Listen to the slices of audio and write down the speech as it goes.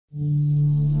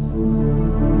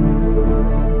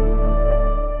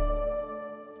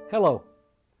Hello,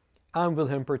 I'm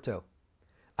Willy Pertot.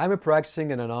 I'm a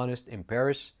practicing and an analyst in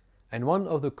Paris and one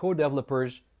of the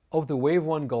co-developers of the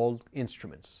WaveOne Gold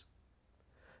instruments.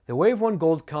 The WaveOne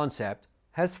Gold concept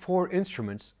has 4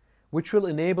 instruments which will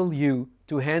enable you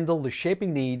to handle the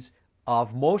shaping needs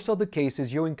of most of the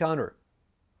cases you encounter.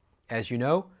 As you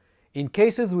know, in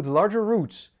cases with larger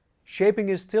roots, shaping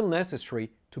is still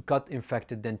necessary to cut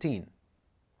infected dentine.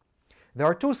 There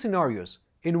are 2 scenarios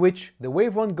in which the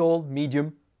WaveOne Gold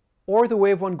Medium or the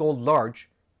WaveOne Gold Large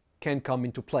can come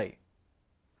into play.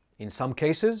 In some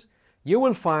cases, you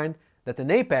will find that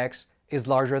an apex is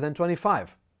larger than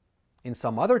 25. In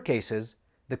some other cases,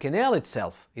 the canal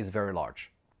itself is very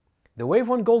large. The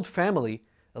WaveOne Gold family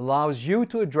allows you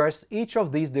to address each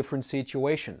of these different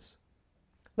situations.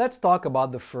 Let's talk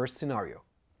about the first scenario.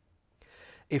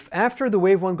 If after the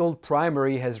WaveOne Gold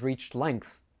primary has reached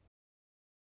length,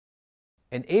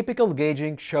 an apical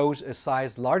gauging shows a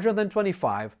size larger than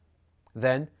 25,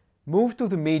 then move to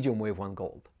the medium WaveOne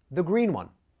Gold, the green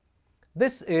one.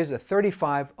 This is a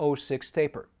 3506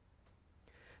 taper.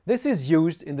 This is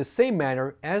used in the same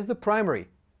manner as the primary,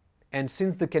 and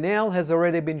since the canal has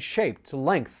already been shaped to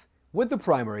length with the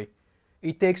primary,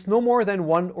 it takes no more than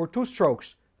 1 or 2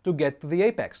 strokes to get to the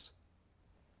apex.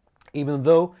 Even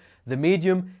though the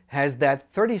medium has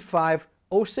that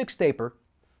 3506 taper,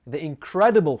 the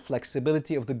incredible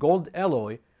flexibility of the gold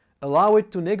alloy allow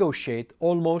it to negotiate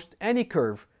almost any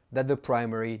curve that the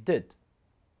primary did.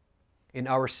 In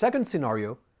our second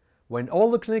scenario, when all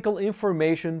the clinical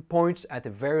information points at a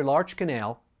very large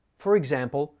canal, for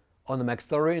example on a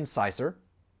maxillary incisor,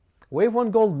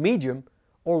 WaveOne Gold Medium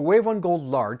or WaveOne Gold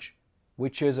Large,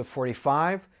 which is a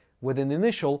 45 with an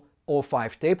initial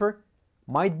 05 taper,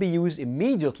 might be used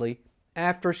immediately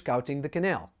after scouting the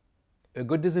canal. A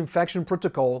good disinfection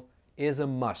protocol is a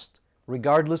must,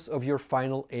 regardless of your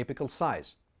final apical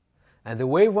size. And the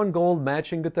WaveOne Gold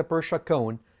matching gutta-percha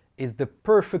cone is the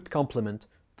perfect complement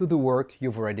to the work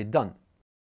you've already done.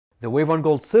 The WaveOne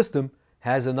Gold system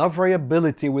has enough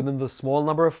variability within the small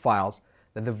number of files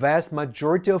that the vast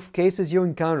majority of cases you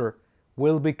encounter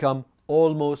will become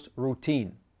almost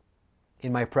routine.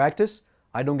 In my practice,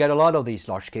 I don't get a lot of these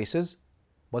large cases,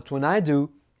 but when I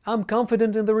do, I'm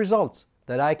confident in the results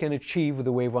that I can achieve with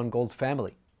the WaveOne Gold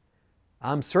family.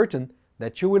 I'm certain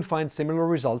that you will find similar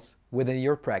results within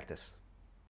your practice.